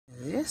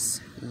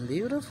this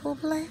beautiful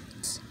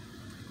plant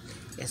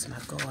is my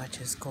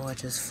gorgeous,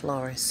 gorgeous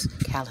Florist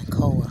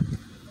Kalanchoe.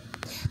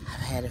 I've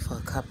had it for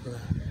a couple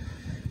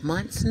of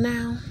months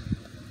now,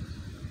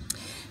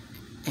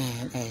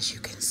 and as you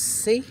can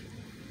see,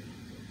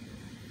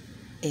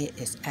 it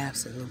is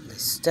absolutely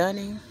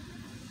stunning.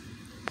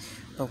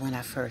 But when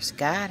I first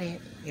got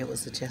it, it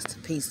was just a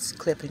piece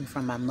clipping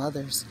from my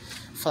mother's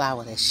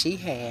flower that she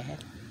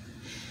had.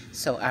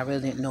 So I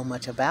really didn't know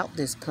much about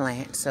this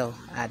plant, so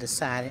I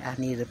decided I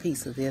needed a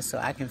piece of this so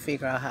I can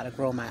figure out how to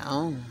grow my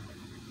own.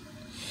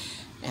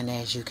 And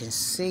as you can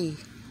see,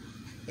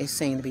 it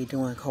seemed to be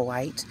doing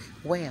quite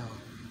well.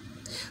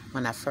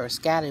 When I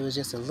first got it, it was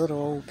just a little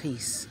old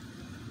piece.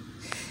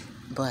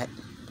 But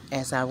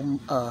as I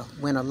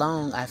went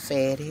along, I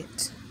fed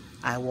it,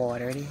 I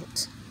watered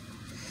it,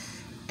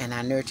 and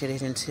I nurtured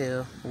it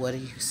until what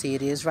you see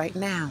it is right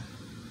now.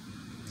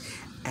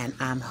 And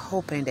I'm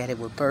hoping that it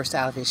will burst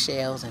out of its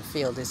shells and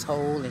fill this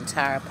whole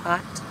entire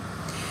pot.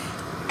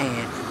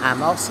 And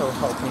I'm also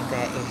hoping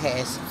that it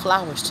has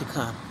flowers to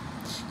come,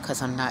 because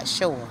I'm not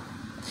sure.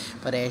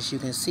 But as you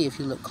can see, if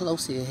you look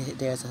closely,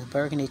 there's a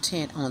burgundy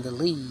tint on the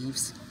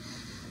leaves.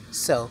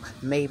 So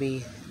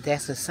maybe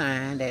that's a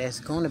sign that it's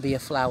going to be a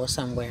flower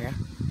somewhere.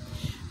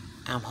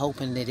 I'm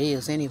hoping it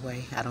is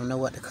anyway. I don't know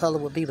what the color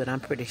will be, but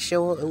I'm pretty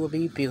sure it will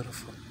be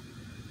beautiful.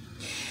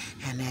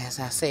 And as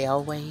I say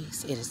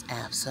always, it is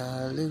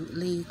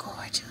absolutely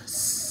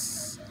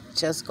gorgeous.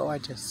 Just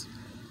gorgeous.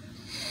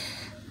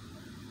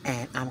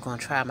 And I'm going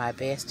to try my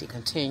best to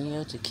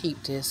continue to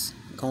keep this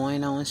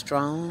going on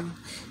strong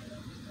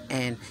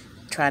and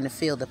trying to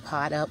fill the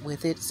pot up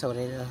with it so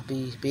that it'll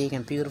be big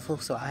and beautiful.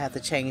 So I have to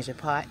change the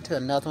pot to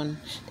another one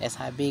that's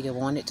how big I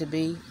want it to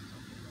be.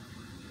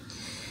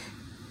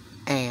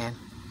 And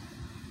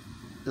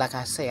like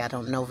I say, I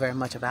don't know very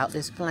much about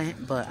this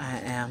plant, but I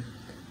am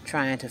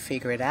trying to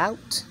figure it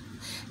out,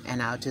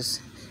 and I'll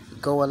just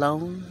go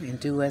along and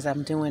do as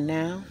I'm doing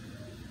now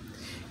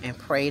and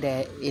pray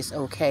that it's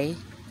okay.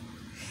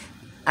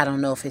 I don't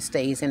know if it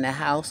stays in the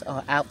house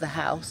or out the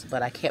house,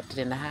 but I kept it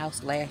in the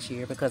house last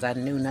year because I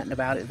knew nothing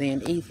about it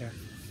then either.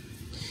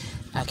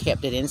 I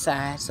kept it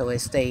inside so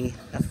it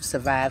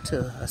survived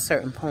to a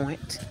certain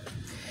point,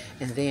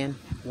 and then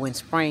when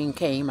spring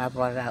came, I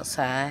brought it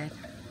outside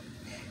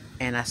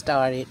and I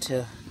started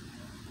to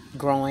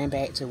growing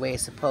back to where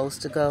it's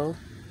supposed to go.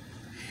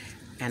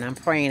 And I'm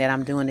praying that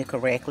I'm doing it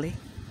correctly,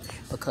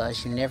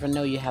 because you never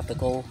know. You have to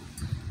go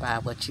by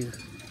what you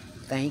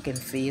think and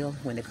feel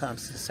when it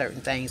comes to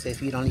certain things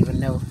if you don't even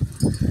know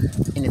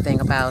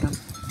anything about them.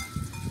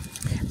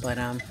 But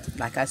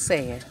like I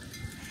said,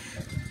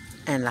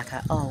 and like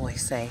I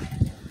always say,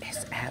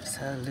 it's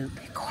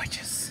absolutely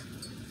gorgeous.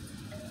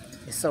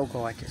 It's so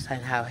gorgeous,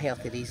 and how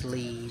healthy these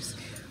leaves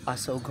are,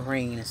 so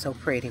green and so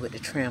pretty with the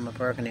trim of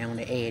burgundy on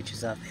the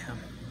edges of them.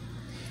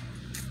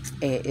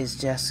 It is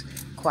just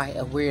quite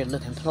a weird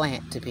looking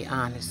plant, to be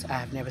honest.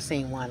 I've never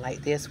seen one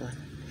like this one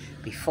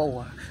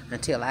before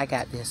until I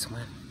got this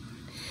one.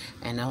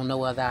 And I don't know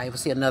whether I ever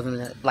see another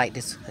one like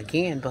this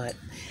again, but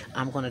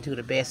I'm going to do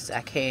the best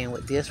I can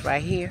with this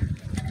right here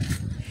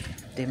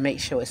to make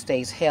sure it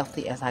stays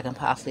healthy as I can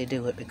possibly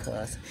do it,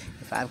 because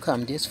if I've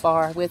come this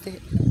far with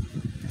it,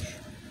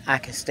 I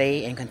can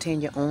stay and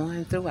continue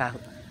on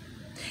throughout.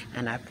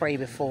 And I pray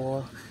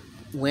before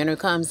winter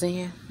comes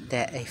in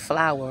that a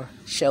flower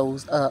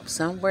shows up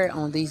somewhere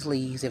on these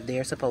leaves if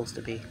they're supposed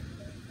to be,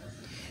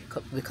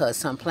 because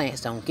some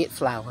plants don't get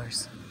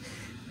flowers,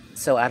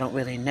 so I don't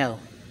really know.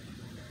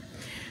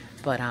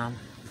 But I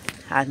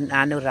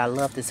know that I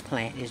love this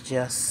plant. It's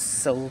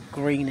just so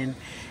green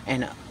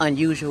and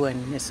unusual,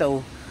 and it's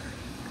so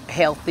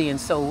healthy and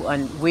so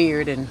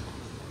weird, and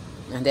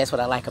that's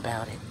what I like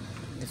about it.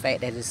 The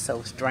fact that it's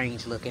so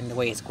strange looking, the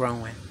way it's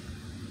growing.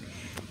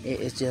 It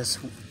is just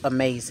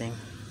amazing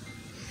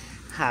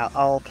how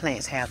all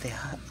plants have their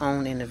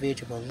own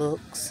individual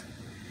looks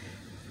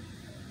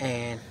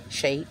and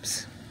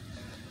shapes,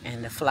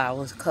 and the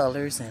flowers,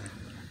 colors, and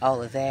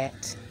all of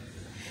that.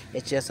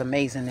 It's just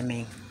amazing to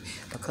me,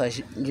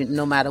 because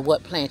no matter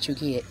what plant you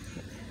get,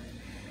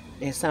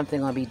 there's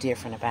something going to be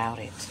different about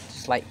it.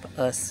 Just like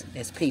us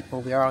as people,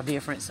 we're all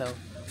different, so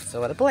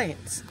are the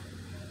plants.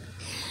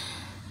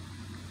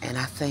 And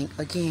I think,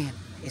 again,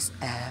 it's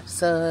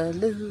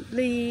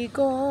absolutely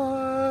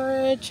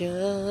gorgeous.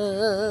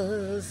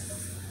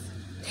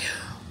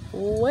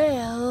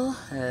 Well,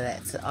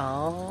 that's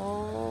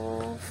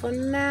all for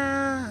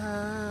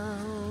now.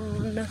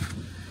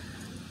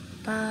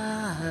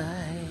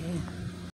 Bye.